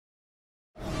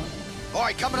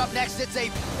right, coming up next,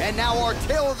 and now our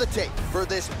tail of the tape for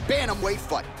this bantamweight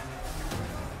fight.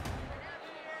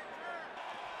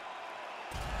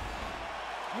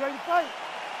 You ready to fight?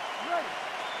 You ready?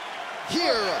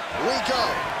 Here we go.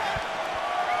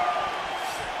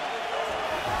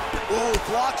 Ooh,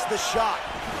 blocks the shot.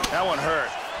 That one hurt.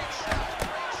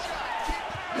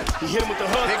 He hit him with the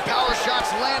hook. Big power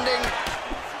shots landing.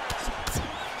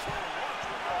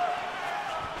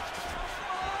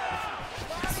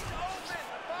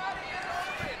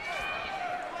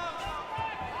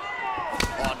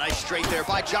 Oh, nice straight there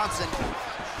by Johnson.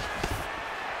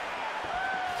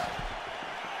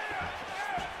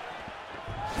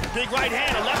 Big right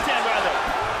hand, a left hand rather.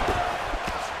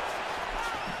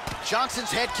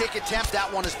 Johnson's head kick attempt,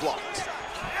 that one is blocked.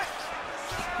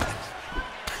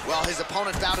 Well, his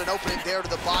opponent found an opening there to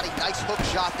the body. Nice hook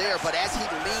shot there, but as he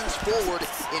leans forward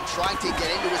in trying to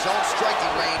get into his own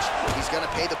striking range, he's going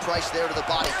to pay the price there to the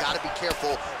body. Got to be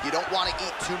careful. You don't want to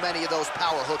eat too many of those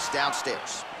power hooks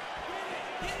downstairs.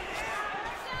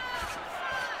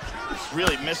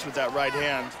 Really missed with that right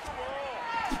hand.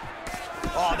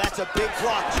 Oh, that's a big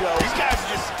block, Joe. These guys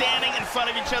are just standing in front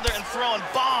of each other and throwing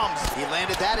bombs. He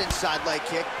landed that inside leg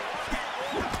kick.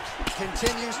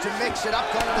 Continues to mix it up,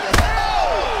 going to the head.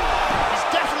 Oh! He's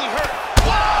definitely hurt.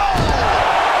 Wow!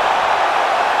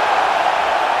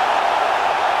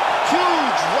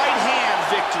 Huge right hand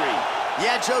victory.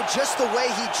 Yeah, Joe, just the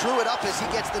way he drew it up as he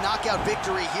gets the knockout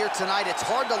victory here tonight, it's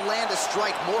hard to land a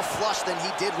strike more flush than he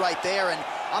did right there, and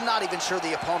I'm not even sure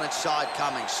the opponent saw it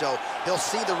coming, so he'll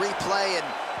see the replay and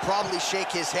probably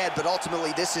shake his head, but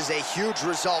ultimately this is a huge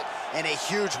result and a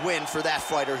huge win for that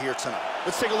fighter here tonight.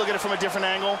 Let's take a look at it from a different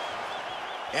angle.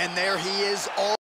 And there he is all